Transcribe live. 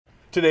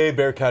Today,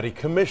 Bexar County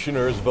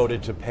Commissioners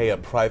voted to pay a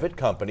private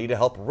company to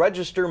help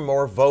register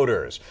more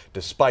voters,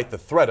 despite the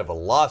threat of a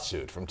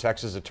lawsuit from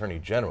Texas Attorney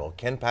General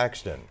Ken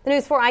Paxton. The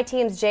News 4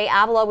 I-Team's Jay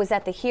Avila was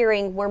at the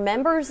hearing where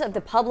members of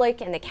the public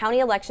and the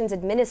county elections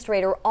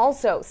administrator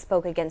also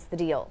spoke against the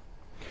deal.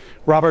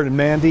 Robert and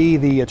Mandy,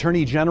 the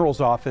Attorney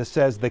General's office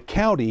says the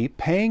county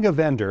paying a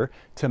vendor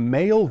to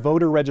mail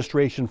voter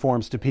registration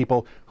forms to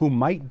people who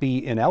might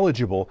be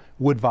ineligible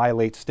would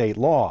violate state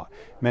law.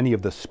 Many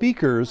of the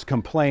speakers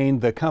complained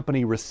the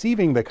company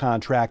receiving the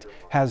contract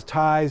has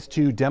ties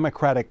to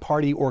Democratic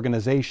Party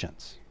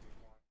organizations.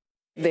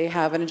 They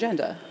have an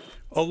agenda.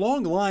 A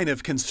long line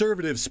of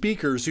conservative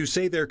speakers who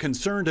say they're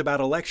concerned about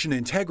election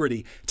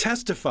integrity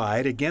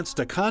testified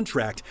against a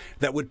contract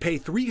that would pay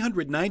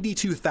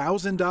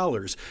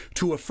 $392,000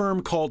 to a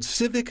firm called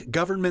Civic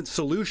Government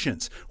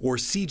Solutions, or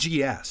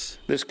CGS.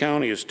 This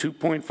county is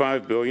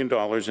 $2.5 billion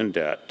in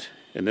debt,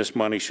 and this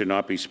money should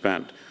not be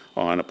spent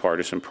on a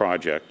partisan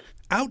project.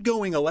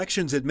 Outgoing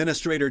elections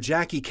administrator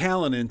Jackie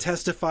Callanan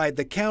testified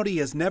the county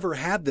has never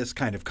had this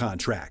kind of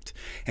contract,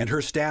 and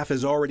her staff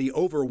is already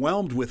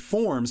overwhelmed with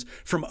forms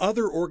from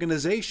other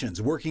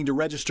organizations working to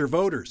register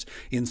voters.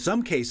 In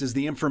some cases,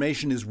 the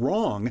information is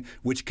wrong,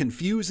 which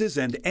confuses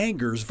and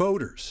angers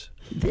voters.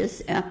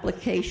 This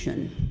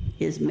application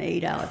is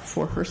made out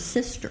for her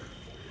sister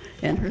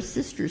and her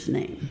sister's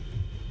name.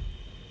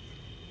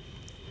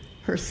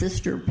 Her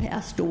sister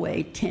passed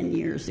away 10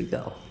 years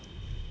ago.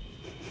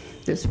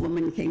 This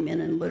woman came in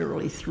and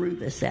literally threw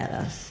this at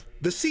us.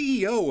 The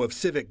CEO of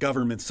Civic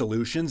Government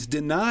Solutions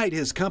denied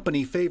his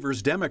company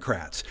favors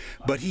Democrats,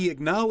 but he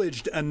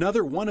acknowledged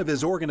another one of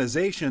his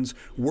organizations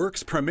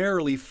works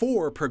primarily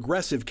for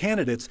progressive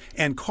candidates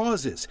and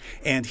causes,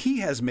 and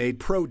he has made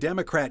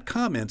pro-Democrat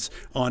comments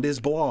on his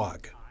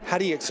blog. How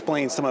do you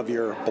explain some of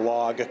your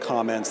blog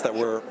comments that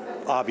were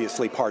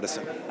obviously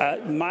partisan?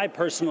 My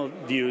personal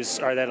views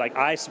are that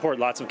I support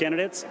lots of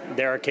candidates.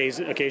 There are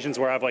occasions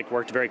where I've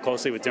worked very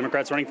closely with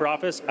Democrats running for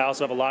office. I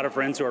also have a lot of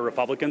friends who are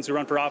Republicans who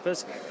run for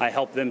office. I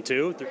help them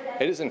too.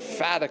 It is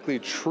emphatically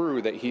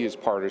true that he is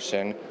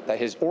partisan, that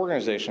his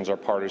organizations are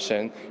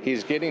partisan.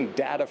 He's getting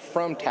data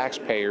from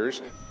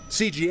taxpayers.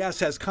 CGS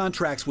has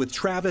contracts with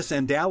Travis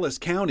and Dallas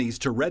counties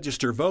to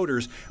register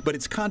voters, but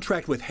its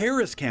contract with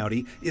Harris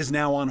County is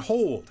now on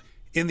hold.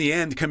 In the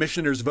end,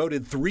 commissioners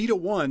voted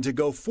 3-1 to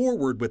go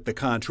forward with the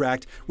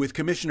contract, with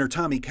Commissioner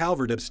Tommy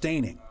Calvert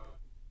abstaining.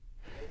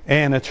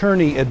 An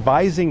attorney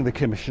advising the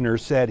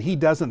commissioners said he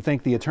doesn't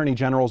think the Attorney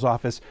General's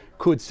office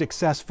could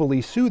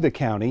successfully sue the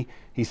county.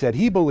 He said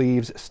he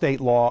believes state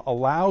law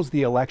allows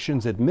the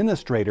elections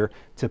administrator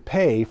to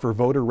pay for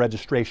voter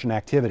registration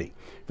activity.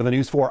 For the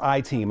News 4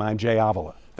 I-Team, I'm Jay Avila.